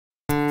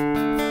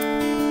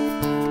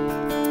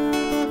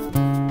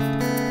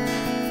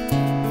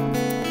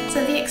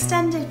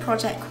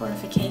project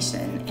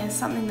qualification is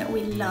something that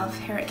we love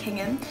here at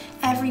Kingham.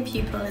 Every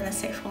pupil in the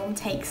sixth form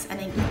takes an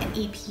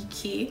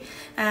EPQ,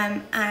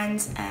 and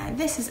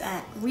this is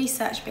a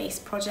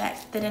research-based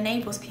project that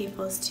enables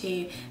pupils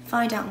to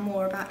find out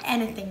more about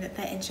anything that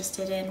they're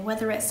interested in,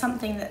 whether it's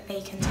something that they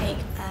can take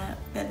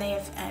that they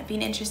have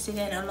been interested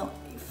in a lot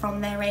from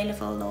their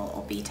A-level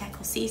or B-Tech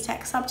or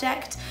C-Tech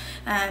subject,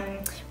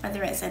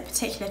 whether it's a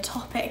particular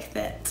topic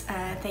that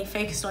they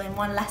focused on in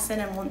one lesson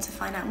and want to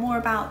find out more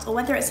about, or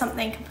whether it's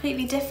something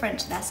completely different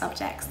to their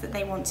subjects that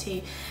they want to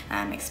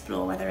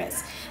explore, whether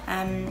it's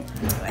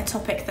a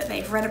topic that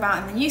they've read about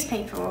in the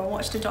newspaper or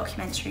watched a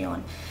documentary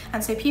on.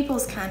 And so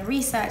pupils can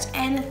research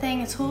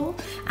anything at all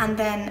and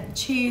then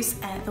choose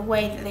the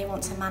way that they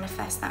want to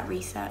manifest that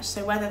research.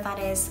 So whether that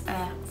is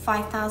a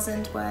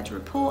 5,000 word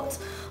report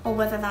or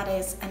whether that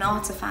is an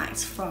artifact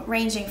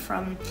ranging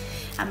from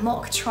a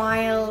mock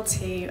trial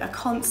to a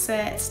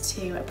concert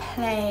to a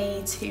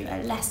play to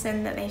a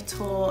lesson that they've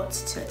taught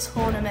to a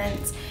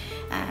tournament.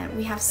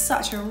 We have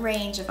such a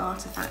range of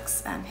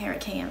artefacts here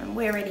at Kingham, and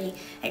we're really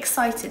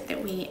excited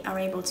that we are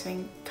able to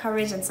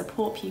encourage and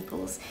support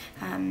pupils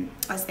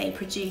as they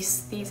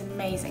produce these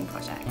amazing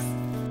projects.